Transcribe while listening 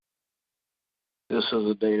This is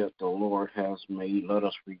a day that the Lord has made. Let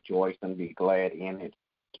us rejoice and be glad in it.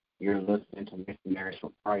 You're listening to Missionaries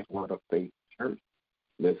for Christ Word of Faith Church.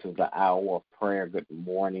 This is the hour of prayer. Good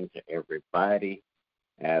morning to everybody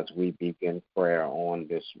as we begin prayer on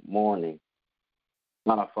this morning.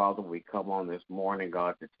 Our Father, we come on this morning,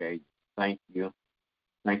 God, to tell you thank you.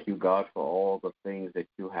 Thank you, God, for all the things that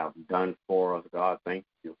you have done for us, God. Thank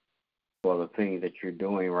you for the things that you're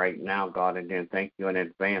doing right now, God, and then thank you in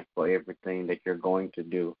advance for everything that you're going to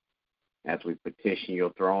do. As we petition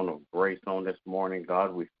your throne of grace on this morning,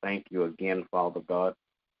 God, we thank you again, Father God,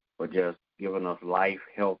 for just giving us life,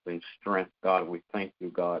 health, and strength. God, we thank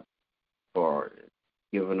you, God, for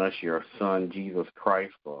giving us your Son, Jesus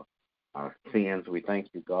Christ, for our sins. We thank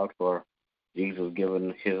you, God, for Jesus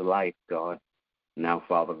giving his life, God. Now,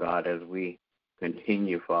 Father God, as we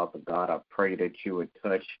continue, Father God, I pray that you would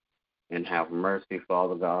touch and have mercy,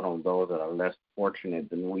 Father God, on those that are less fortunate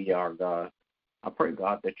than we are, God. I pray,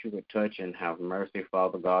 God, that you would touch and have mercy,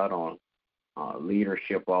 Father God, on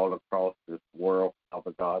leadership all across this world,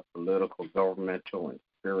 Father God, political, governmental, and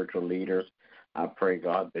spiritual leaders. I pray,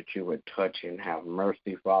 God, that you would touch and have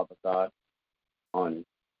mercy, Father God, on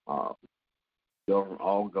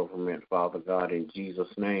all government, Father God, in Jesus'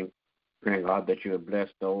 name. Praying, God, that you would bless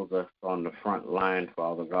those that are on the front line,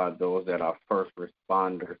 Father God, those that are first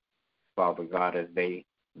responders, Father God, as they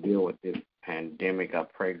deal with this pandemic. I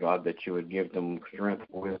pray, God, that you would give them strength,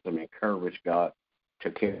 wisdom, and courage, God,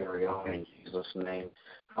 to carry on in Jesus' name.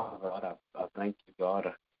 Father God, I thank you,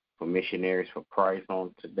 God, for Missionaries for Christ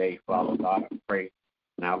on today. Father God, I pray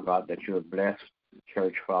now, God, that you would bless the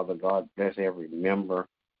church, Father God, bless every member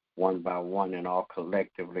one by one and all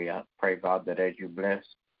collectively. I pray, God, that as you bless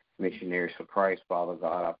Missionaries for Christ, Father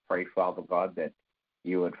God, I pray, Father God, that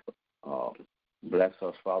you would bless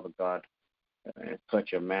us, Father God, in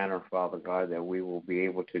such a manner, Father God, that we will be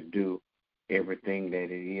able to do everything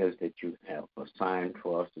that it is that you have assigned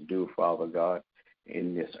for us to do, Father God,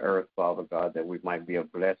 in this earth, Father God, that we might be a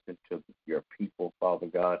blessing to your people, Father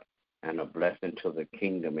God, and a blessing to the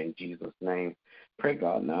kingdom in Jesus' name. Pray,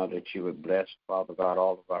 God, now that you would bless, Father God,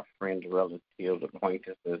 all of our friends, relatives,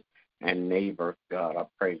 acquaintances, and neighbors, God. I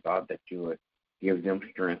pray, God, that you would give them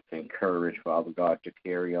strength and courage, Father God, to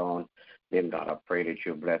carry on. Then, God, I pray that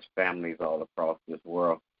you bless families all across this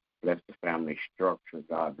world. Bless the family structure,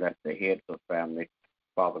 God. Bless the heads of families,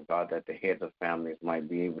 Father God, that the heads of families might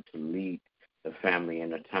be able to lead the family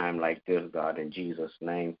in a time like this, God, in Jesus'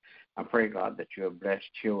 name. I pray, God, that you bless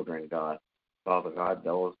children, God. Father God,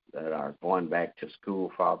 those that are going back to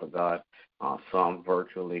school, Father God, some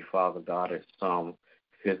virtually, Father God, and some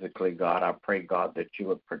physically, God. I pray, God, that you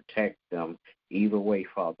would protect them either way,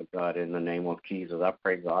 Father God, in the name of Jesus. I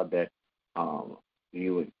pray, God, that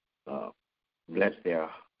you would bless their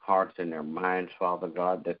hearts and their minds, Father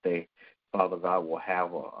God, that they, Father God, will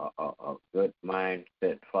have a good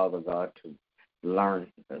mindset, Father God, to learn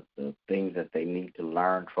the things that they need to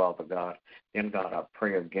learn, Father God. Then, God, I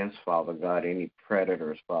pray against, Father God, any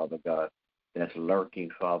predators, Father God, that's lurking,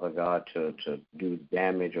 Father God, to do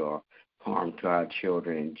damage or harm to our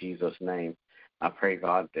children in Jesus' name. I pray,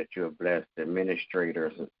 God, that you have blessed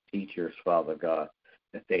administrators and teachers, Father God,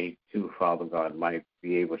 that they too, Father God, might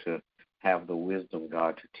be able to have the wisdom,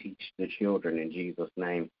 God, to teach the children in Jesus'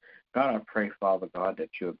 name. God, I pray, Father God, that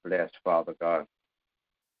you have blessed, Father God,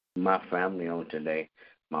 my family on today,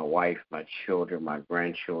 my wife, my children, my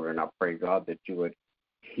grandchildren. I pray, God, that you would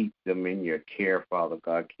keep them in your care, Father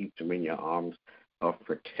God, keep them in your arms of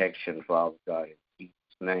protection, Father God, in Jesus'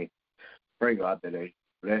 name. Pray, God, that as you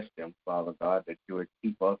bless them, Father God, that you would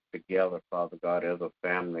keep us together, Father God, as a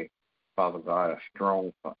family, Father God, a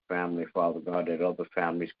strong family, Father God, that other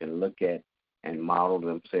families can look at and model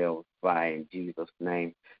themselves by in Jesus'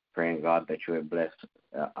 name. Praying, God, that you would bless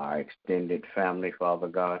our extended family, Father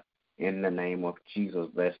God. In the name of Jesus,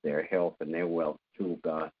 bless their health and their wealth too,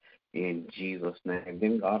 God. In Jesus' name.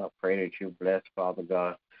 Then, God, I pray that you bless, Father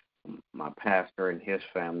God, my pastor and his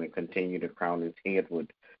family. Continue to crown his head with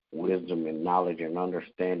wisdom and knowledge and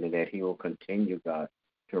understanding, that he will continue, God,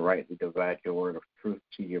 to rightly divide your word of truth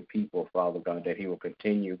to your people, Father God, that he will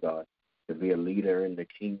continue, God, to be a leader in the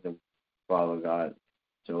kingdom, Father God,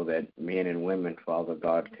 so that men and women, Father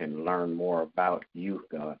God, can learn more about you,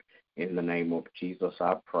 God. In the name of Jesus,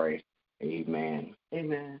 I pray. Amen.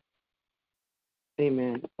 Amen.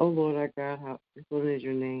 Amen. Oh, Lord our God, how excellent is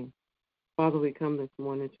your name. Father, we come this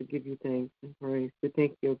morning to give you thanks and praise. We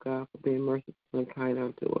thank you, God, for being merciful and kind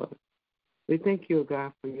unto us. We thank you,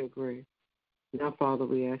 God, for your grace. Now, Father,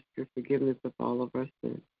 we ask your forgiveness of all of our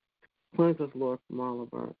sins. Cleanse us, Lord, from all of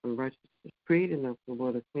our unrighteousness. Create in us,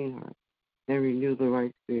 Lord, a clean heart, and renew the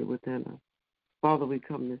right spirit within us. Father, we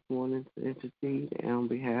come this morning to intercede on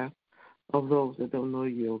behalf of those that don't know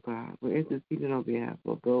you, oh God. We're interceding on behalf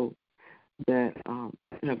of those that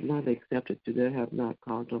have not accepted you, that have not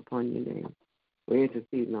called upon your name. We're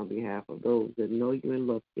interceding on behalf of those that know you and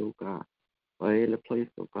love you, oh God, or in a place,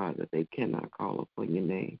 oh God, that they cannot call upon your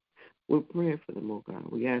name. We're praying for them, oh God.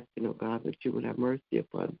 We ask you, oh God, that you would have mercy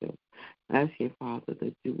upon them. Asking, Father,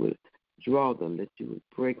 that you would draw them, that you would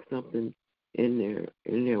break something in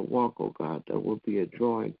their walk, oh God, that will be a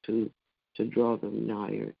drawing to draw them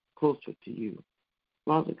nigher, closer to you.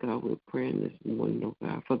 Father God, we're praying this morning, oh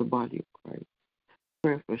God, for the body of Christ. We're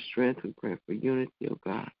praying for strength. We're praying for unity, oh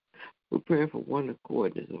God. We're praying for one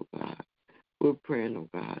accordness, oh God. We're praying, oh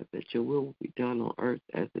God, that your will be done on earth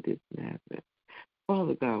as it is in heaven.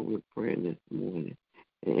 Father God, we're praying this morning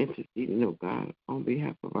and interceding, oh God, on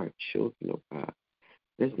behalf of our children, oh God,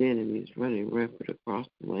 as the enemy is running rampant across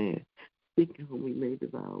the land, seeking whom we may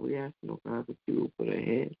devour. We ask, oh God, that you will put a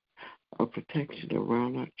hedge of protection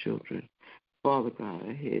around our children. Father God,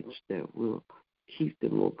 a hedge that will keep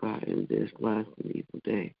them, oh God, in this last and evil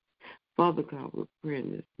day. Father God, we're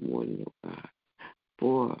praying this morning, oh God,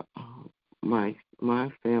 for my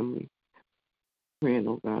family, praying,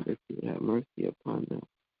 oh God, that you would have mercy upon them.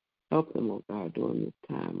 Help them, oh God, during this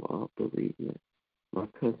time of bereavement. My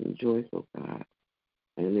cousin Joyce, oh God,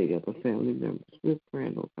 and the other family members. We're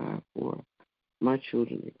praying, oh God, for my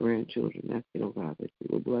children and grandchildren, asking, oh God, that you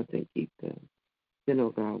will bless and keep them. Then, oh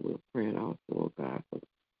God, we're praying also, oh God, for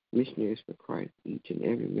missionaries for Christ, each and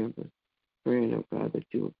every member. Praying, oh God, that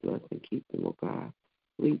you will bless and keep them, oh God.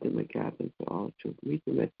 Lead them and guide them to all truth. Meet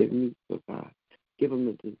them at their needs, oh God. Give them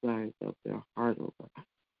the desires of their heart, oh God.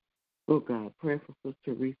 Oh God, pray for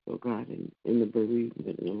Sister Teresa, oh God, in the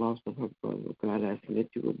bereavement and the loss of her brother, oh God, asking that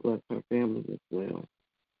you will bless her family as well.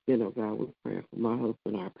 Then, oh God, we're praying for my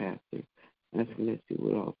husband, our pastor, asking that you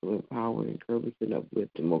would also empower, encourage, and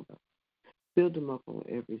uplift him, oh God. Build them up on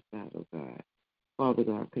every side, oh God. Father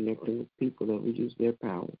God, connecting with people that will use their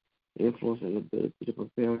power, influence, and ability to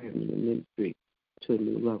propel him in the ministry to a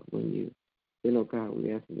new level in you. Then, oh God,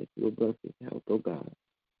 we ask that you will bless his health, oh God.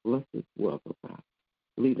 Bless his wealth, oh God.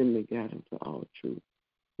 Lead him and guide him to all truth.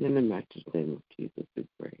 In the matchless name of Jesus, we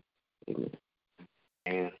pray. Amen.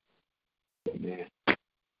 And amen.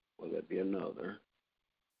 Will there be another?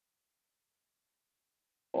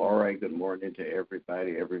 All right, good morning to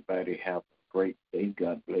everybody. Everybody have a great day.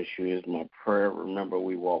 God bless you is my prayer. Remember,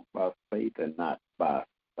 we walk by faith and not by